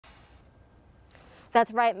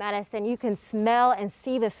That's right, Madison. You can smell and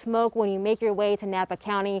see the smoke when you make your way to Napa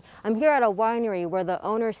County. I'm here at a winery where the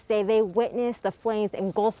owners say they witnessed the flames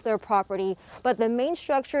engulf their property, but the main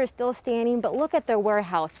structure is still standing. But look at their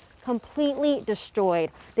warehouse, completely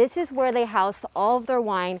destroyed. This is where they house all of their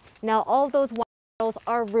wine. Now all of those wine barrels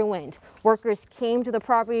are ruined. Workers came to the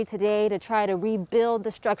property today to try to rebuild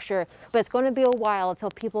the structure, but it's going to be a while until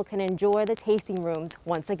people can enjoy the tasting rooms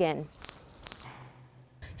once again.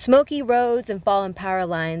 Smoky roads and fallen power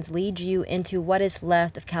lines lead you into what is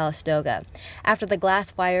left of Calistoga after the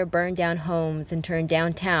glass fire burned down homes and turned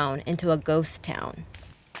downtown into a ghost town.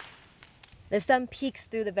 The sun peeks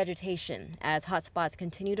through the vegetation as hotspots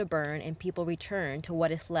continue to burn and people return to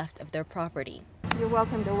what is left of their property. You're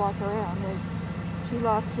welcome to walk around. She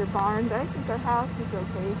lost her barn, but I think her house is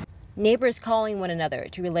okay. Neighbors calling one another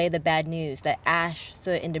to relay the bad news that ash,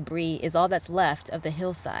 soot, and debris is all that's left of the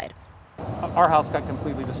hillside. Our house got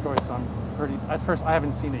completely destroyed, so I'm pretty, at first I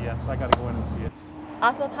haven't seen it yet, so I got to go in and see it.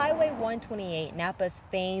 Off of Highway 128, Napa's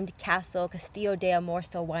famed Castillo de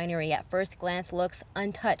Amorso winery at first glance looks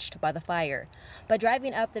untouched by the fire. But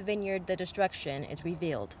driving up the vineyard, the destruction is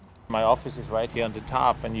revealed. My office is right here on the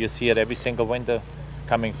top, and you see at every single window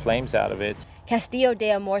coming flames out of it. Castillo de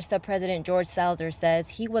Amorso President George Salzer says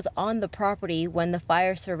he was on the property when the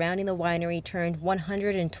fire surrounding the winery turned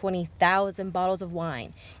 120,000 bottles of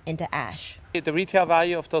wine into ash. The retail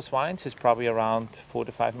value of those wines is probably around $4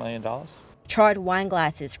 to $5 million. Charred wine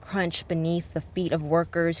glasses crunch beneath the feet of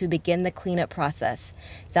workers who begin the cleanup process.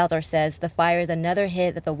 Salzer says the fire is another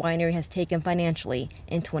hit that the winery has taken financially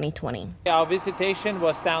in 2020. Our visitation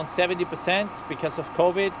was down 70% because of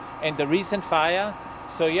COVID and the recent fire.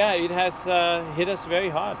 So yeah, it has hit us very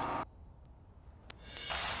hard.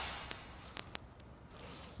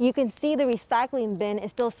 You can see the recycling bin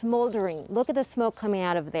is still smoldering. Look at the smoke coming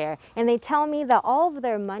out of there. And they tell me that all of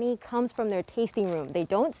their money comes from their tasting room. They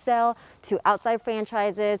don't sell to outside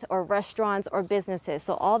franchises or restaurants or businesses.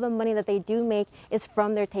 So all the money that they do make is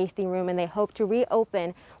from their tasting room, and they hope to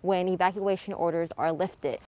reopen when evacuation orders are lifted.